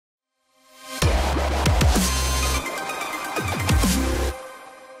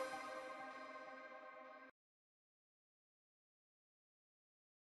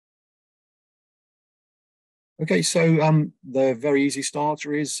Okay, so the very easy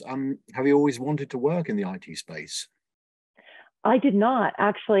starter is have you always wanted to work in the IT space? I did not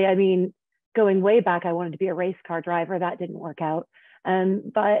actually. I mean, going way back, I wanted to be a race car driver. That didn't work out.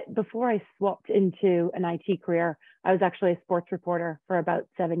 But before I swapped into an IT career, I was actually a sports reporter for about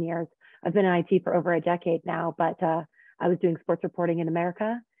 7 years. I've been in IT for over a decade now, but I was doing sports reporting in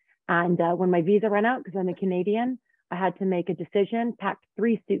America. And when my visa ran out, because I'm a Canadian, I had to make a decision, packed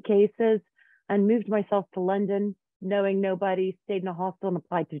 3 suitcases, and moved myself to London, knowing nobody, stayed in a hostel and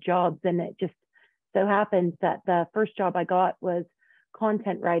applied to jobs. And it just so happened that the first job I got was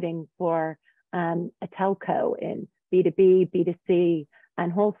content writing for a telco in B2B, B2C,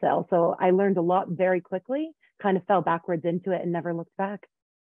 and wholesale. So I learned a lot very quickly, kind of fell backwards into it and never looked back.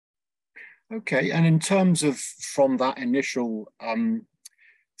 Okay, and in terms of from that initial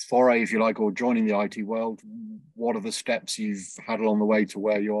foray, if you like, or joining the IT world, what are the steps you've had along the way to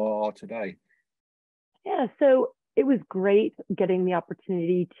where you are today? Yeah, so it was great getting the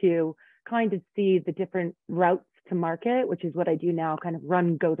opportunity to kind of see the different routes to market, which is what I do now, kind of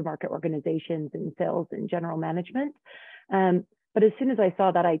run go-to-market organizations in sales and general management. But as soon as I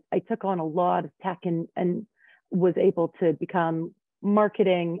saw that, I took on a lot of tech and was able to become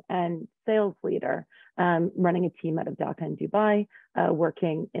marketing and sales leader, running a team out of Dhaka and Dubai,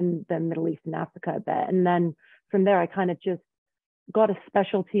 working in the Middle East and Africa a bit. And then from there, I kind of just got a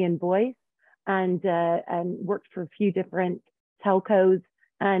specialty in voice and worked for a few different telcos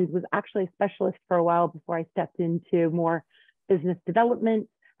and was actually a specialist for a while before I stepped into more business development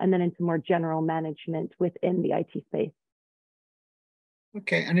and then into more general management within the IT space.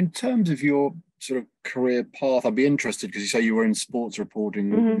 Okay, and in terms of your sort of career path, I'd be interested because you say you were in sports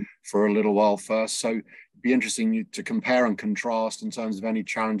reporting Mm-hmm. for a little while first. So it'd be interesting to compare and contrast in terms of any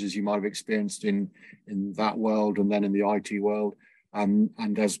challenges you might have experienced in that world and then in the IT world. And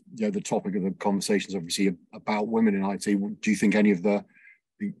as you know, the topic of the conversation is obviously about women in IT. Do you think any of the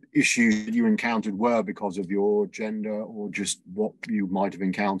issues that you encountered were because of your gender or just what you might have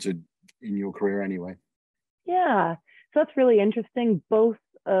encountered in your career anyway? Yeah, so that's really interesting. Both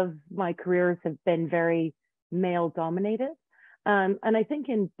of my careers have been very male dominated. And I think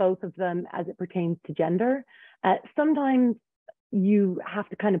in both of them, as it pertains to gender, sometimes you have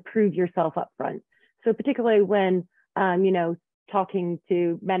to kind of prove yourself up front. So particularly when, talking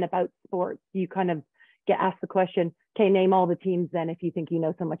to men about sports, you kind of get asked the question, okay, name all the teams then if you think you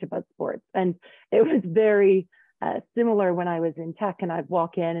know so much about sports. And it was very similar when I was in tech and I'd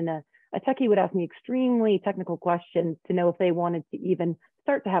walk in and a techie would ask me extremely technical questions to know if they wanted to even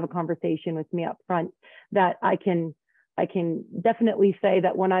start to have a conversation with me up front. That I can definitely say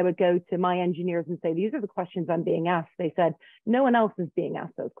that when I would go to my engineers and say, these are the questions I'm being asked, they said, no one else is being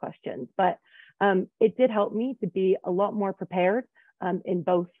asked those questions. But it did help me to be a lot more prepared in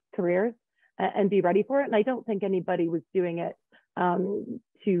both careers and be ready for it. And I don't think anybody was doing it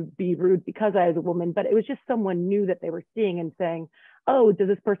to be rude because I was a woman, but it was just someone new that they were seeing and saying, oh, does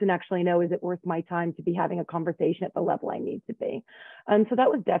this person actually know? Is it worth my time to be having a conversation at the level I need to be? So that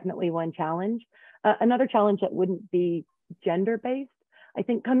was definitely one challenge. Another challenge that wouldn't be gender-based, I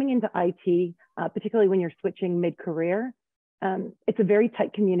think coming into IT, particularly when you're switching mid-career, it's a very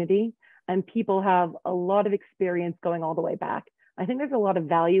tight community and people have a lot of experience going all the way back. I think there's a lot of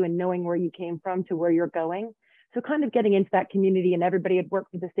value in knowing where you came from to where you're going. So kind of getting into that community and everybody had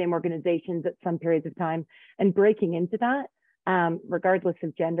worked for the same organizations at some periods of time and breaking into that, regardless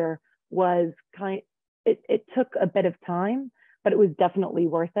of gender, was it took a bit of time, but it was definitely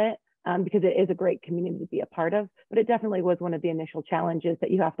worth it because it is a great community to be a part of. But it definitely was one of the initial challenges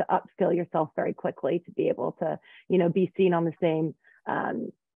that you have to upskill yourself very quickly to be able to, be seen on the same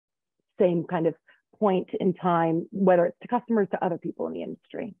kind of point in time, whether it's to customers, to other people in the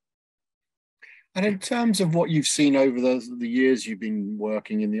industry. And in terms of what you've seen over the years you've been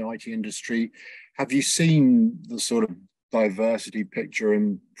working in the IT industry, have you seen the sort of diversity picture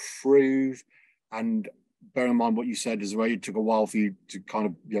improve? And bear in mind what you said as well, it took a while for you to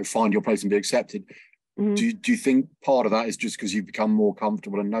kind of find your place and be accepted. Mm-hmm. Do you think part of that is just because you've become more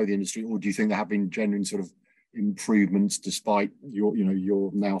comfortable and know the industry, or do you think there have been genuine sort of improvements despite your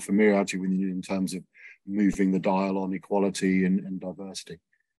now familiarity with you in terms of moving the dial on equality and diversity?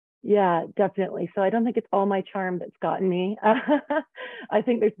 Yeah, definitely. So I don't think it's all my charm that's gotten me. I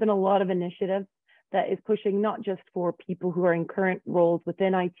think there's been a lot of initiatives that is pushing not just for people who are in current roles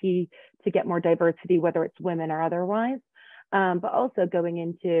within IT to get more diversity, whether it's women or otherwise, but also going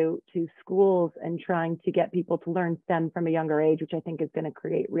into schools and trying to get people to learn STEM from a younger age, which I think is going to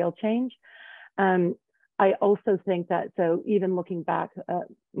create real change. I also think that, so even looking back,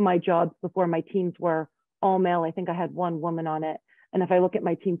 my jobs before, my teams were all male. I think I had one woman on it. And if I look at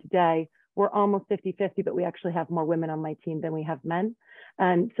my team today, we're almost 50-50, but we actually have more women on my team than we have men.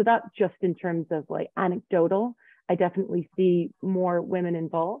 And so that's just in terms of like anecdotal. I definitely see more women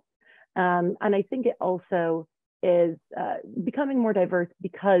involved. And I think it also is becoming more diverse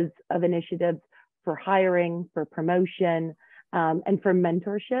because of initiatives for hiring, for promotion, and for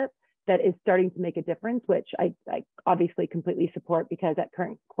mentorship that is starting to make a difference, which I obviously completely support, because at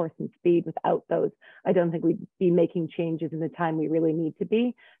current course and speed, without those, I don't think we'd be making changes in the time we really need to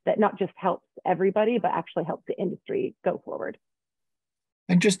be, that not just helps everybody, but actually helps the industry go forward.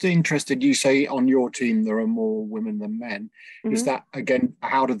 And just interested, you say on your team there are more women than men. Mm-hmm. Is that, again,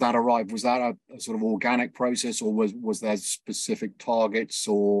 how did that arrive? Was that a sort of organic process, or was there specific targets,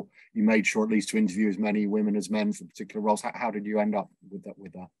 or you made sure at least to interview as many women as men for particular roles? How did you end up with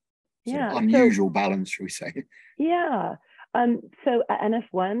that sort of unusual balance, shall we say? Yeah. So at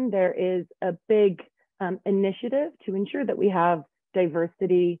NS1, there is a big initiative to ensure that we have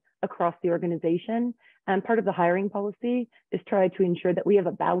diversity across the organization. And part of the hiring policy is try to ensure that we have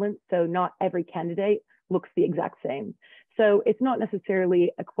a balance, so not every candidate looks the exact same. So it's not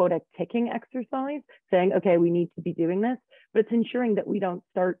necessarily a quota ticking exercise saying, okay, we need to be doing this, but it's ensuring that we don't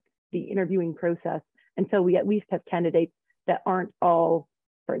start the interviewing process until we at least have candidates that aren't all,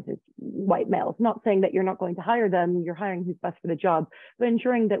 for instance, white males. Not saying that you're not going to hire them, you're hiring who's best for the job, but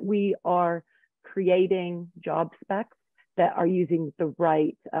ensuring that we are creating job specs that are using the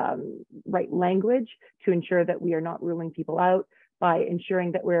right language to ensure that we are not ruling people out, by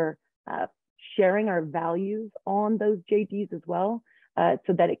ensuring that we're sharing our values on those JDs as well,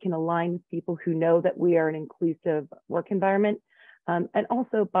 so that it can align with people who know that we are an inclusive work environment, and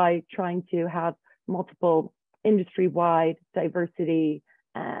also by trying to have multiple industry-wide diversity,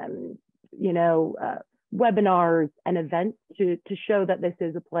 webinars and events to show that this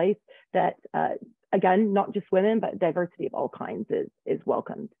is a place that again, not just women, but diversity of all kinds is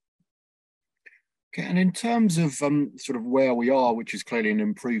welcomed. Okay, and in terms of sort of where we are, which is clearly an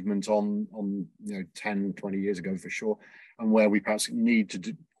improvement on 10, 20 years ago for sure, and where we perhaps need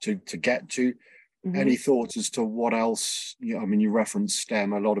to get to, mm-hmm. Any thoughts as to what else? I mean, you referenced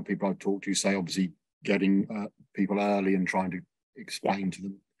STEM. A lot of people I've talked to say obviously getting people early and trying to explain to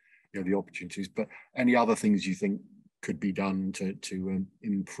them the opportunities, but any other things you think could be done to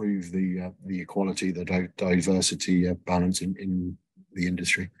improve the equality, the diversity balance in the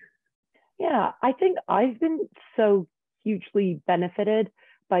industry? Yeah, I think I've been so hugely benefited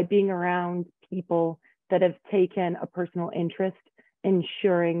by being around people that have taken a personal interest in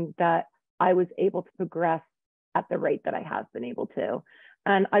ensuring that I was able to progress at the rate that I have been able to.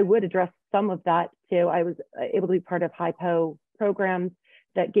 And I would address some of that too. I was able to be part of HiPo programs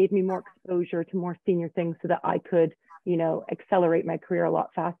that gave me more exposure to more senior things so that I could accelerate my career a lot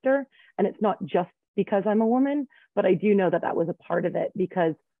faster. And it's not just because I'm a woman, but I do know that that was a part of it,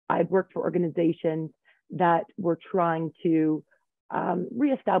 because I've worked for organizations that were trying to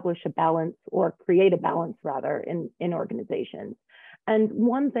reestablish a balance, or create a balance rather, in organizations. And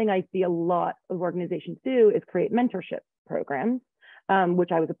one thing I see a lot of organizations do is create mentorship programs,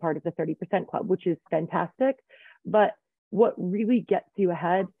 which I was a part of the 30% Club, which is fantastic. But what really gets you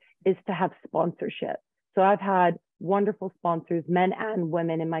ahead is to have sponsorship. So I've had wonderful sponsors, men and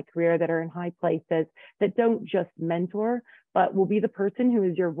women in my career, that are in high places, that don't just mentor, but will be the person who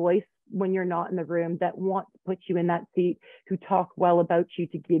is your voice when you're not in the room, that want to put you in that seat, who talk well about you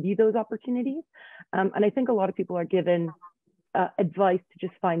to give you those opportunities. And I think a lot of people are given advice to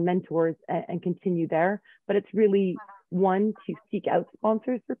just find mentors and continue there, but it's really one, to seek out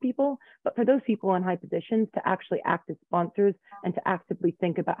sponsors for people, but for those people in high positions to actually act as sponsors and to actively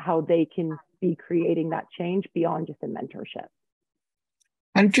think about how they can be creating that change beyond just a mentorship.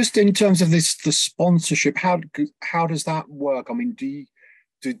 And just in terms of the sponsorship, how does that work? I mean,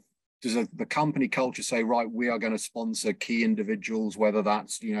 does the company culture say, right, we are going to sponsor key individuals, whether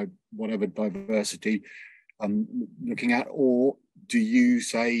that's whatever diversity looking at, or do you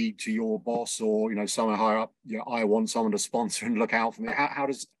say to your boss or someone higher up, I want someone to sponsor and look out for me? How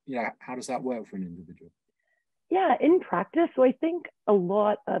does that work for an individual? Yeah, in practice, so I think a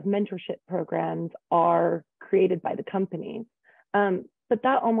lot of mentorship programs are created by the companies, but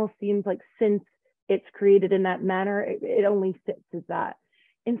that almost seems like, since it's created in that manner, it only sits as that.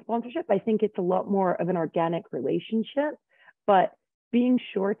 In sponsorship, I think it's a lot more of an organic relationship, but being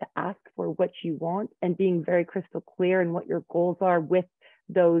sure to ask for what you want and being very crystal clear in what your goals are with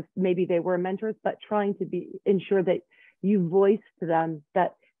those, maybe they were mentors, but trying to ensure that you voice to them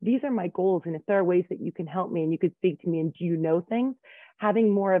that these are my goals, and if there are ways that you can help me and you could speak to me, and do you know things, having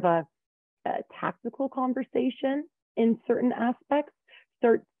more of a tactical conversation in certain aspects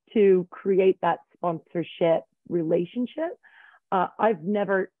starts to create that sponsorship relationship. I've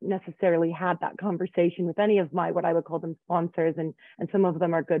never necessarily had that conversation with any of my, what I would call them, sponsors, and some of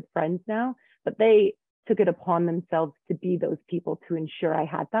them are good friends now, but they took it upon themselves to be those people to ensure I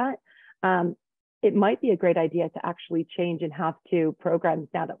had that. It might be a great idea to actually change and have to programs,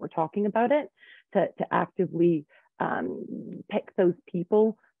 now that we're talking about it, to actively pick those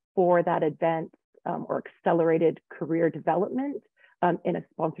people for that advanced or accelerated career development in a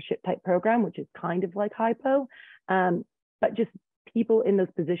sponsorship type program, which is kind of like hypo. But just people in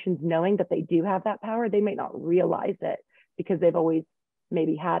those positions knowing that they do have that power, they may not realize it because they've always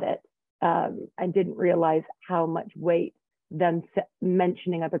maybe had it and didn't realize how much weight them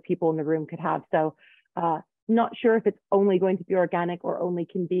mentioning other people in the room could have. So not sure if it's only going to be organic or only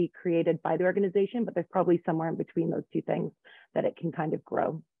can be created by the organization, but there's probably somewhere in between those two things that it can kind of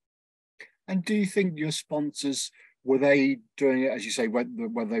grow. And do you think your sponsors, were they doing it, as you say,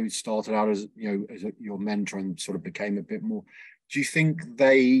 when they started out as, as your mentor and sort of became a bit more, do you think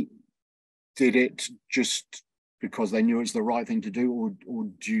they did it just because they knew it's the right thing to do, or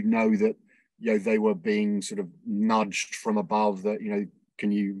do you know that, they were being sort of nudged from above that,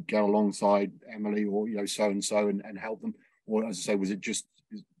 can you get alongside Emily or, so-and-so and help them? Or, as I say, was it just,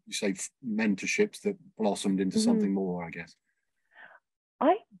 you say, mentorships that blossomed into something more, I guess?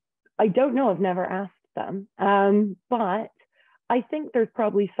 I don't know. I've never asked them. But I think there's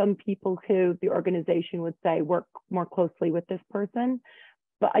probably some people who the organization would say work more closely with this person.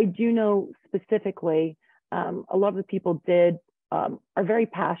 But I do know specifically, a lot of the people are very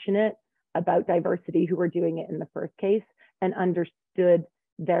passionate about diversity who were doing it in the first case and understood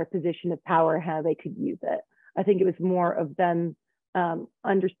their position of power, how they could use it. I think it was more of them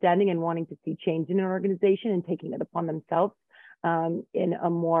understanding and wanting to see change in an organization and taking it upon themselves in a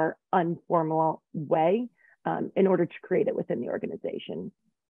more informal way in order to create it within the organization.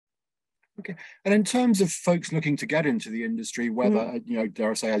 Okay. And in terms of folks looking to get into the industry, whether,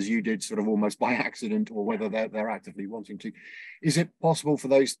 dare I say, as you did, sort of almost by accident, or whether they're actively wanting to, is it possible for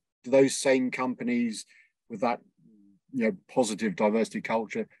those same companies with that, positive diversity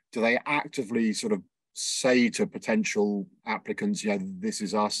culture, do they actively sort of say to potential applicants, this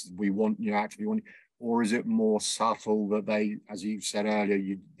is us, we want, actively want, or is it more subtle that they, as you said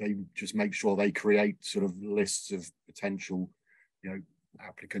earlier, they just make sure they create sort of lists of potential,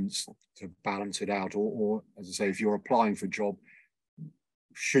 applicants to balance it out? Or as I say, if you're applying for a job,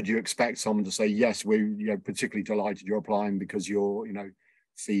 should you expect someone to say, yes, we're particularly delighted you're applying because you're,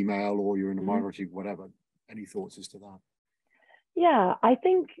 female or you're in a minority, whatever? Any thoughts as to that? Yeah, I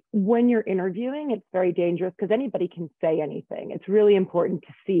think when you're interviewing, it's very dangerous because anybody can say anything. It's really important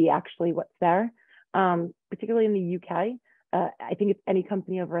to see actually what's there. Particularly in the UK, I think it's any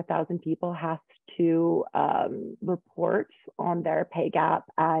company over 1,000 people has to report on their pay gap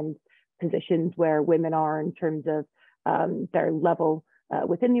and positions where women are in terms of their level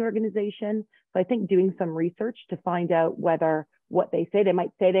within the organization. So I think doing some research to find out whether what they say, they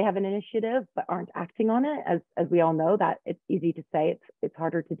might say they have an initiative, but aren't acting on it. As we all know, that it's easy to say, it's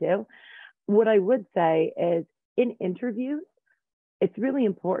harder to do. What I would say is in interviews, it's really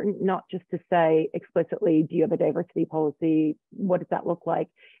important not just to say explicitly, do you have a diversity policy? What does that look like?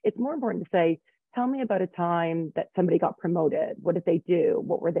 It's more important to say, tell me about a time that somebody got promoted. What did they do?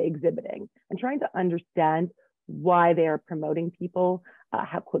 What were they exhibiting? And trying to understand why they are promoting people,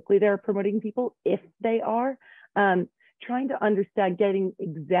 how quickly they're promoting people, if they are. Trying to understand, getting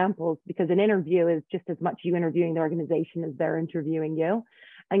examples, because an interview is just as much you interviewing the organization as they're interviewing you.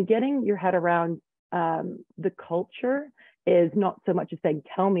 And getting your head around the culture is not so much as saying,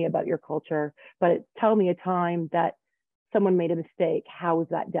 tell me about your culture, but it's tell me a time that someone made a mistake. How was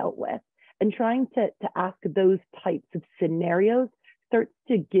that dealt with? And trying to ask those types of scenarios starts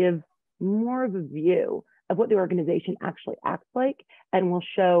to give more of a view of what the organization actually acts like and will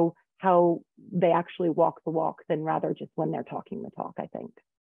show how they actually walk the walk than rather just when they're talking the talk, I think.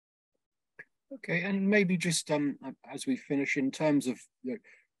 Okay, and maybe just as we finish, in terms of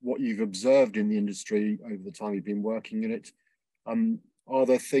what you've observed in the industry over the time you've been working in it, are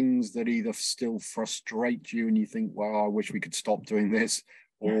there things that either still frustrate you and you think, well, I wish we could stop doing this,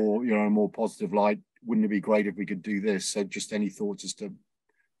 or a more positive light, wouldn't it be great if we could do this? So just any thoughts as to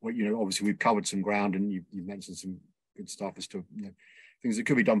what, obviously we've covered some ground and you've mentioned some good stuff as to things that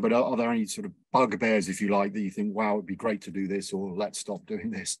could be done, but are there any sort of bugbears, if you like, that you think, wow, it'd be great to do this, or let's stop doing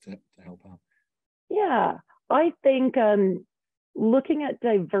this to help out? Yeah, I think looking at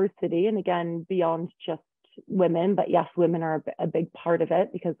diversity, and again, beyond just women, but yes, women are a big part of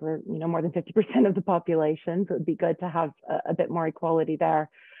it because we're, more than 50% of the population. So it'd be good to have a bit more equality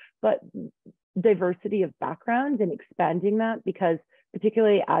there. But diversity of backgrounds and expanding that, because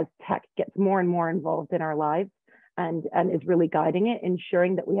particularly as tech gets more and more involved in our lives, and is really guiding it.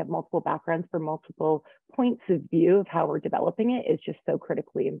 Ensuring that we have multiple backgrounds for multiple points of view of how we're developing it is just so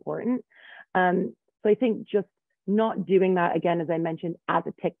critically important. So I think just not doing that, again, as I mentioned, as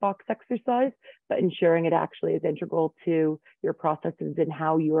a tick box exercise, but ensuring it actually is integral to your processes and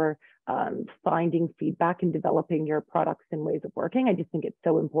how you're finding feedback and developing your products and ways of working. I just think it's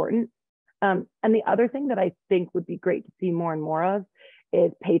so important. And the other thing that I think would be great to see more and more of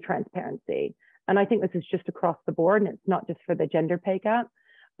is pay transparency. And I think this is just across the board, and it's not just for the gender pay gap,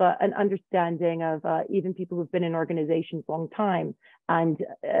 but an understanding of even people who've been in organizations a long time, and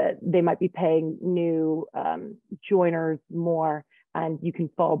they might be paying new joiners more, and you can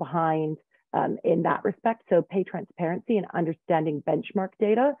fall behind in that respect. So pay transparency and understanding benchmark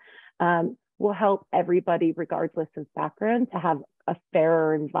data will help everybody, regardless of background, to have a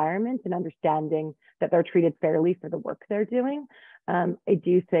fairer environment and understanding that they're treated fairly for the work they're doing. I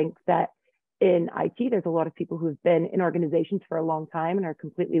do think that in IT, there's a lot of people who've been in organizations for a long time and are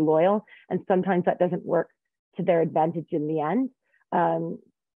completely loyal. And sometimes that doesn't work to their advantage in the end.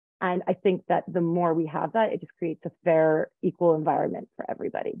 And I think that the more we have that, it just creates a fair, equal environment for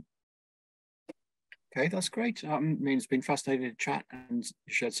everybody. Okay, that's great. I mean, it's been fascinating to chat, and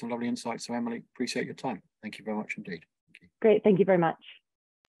you shared some lovely insights. So Emily, appreciate your time. Thank you very much indeed. Great, thank you very much.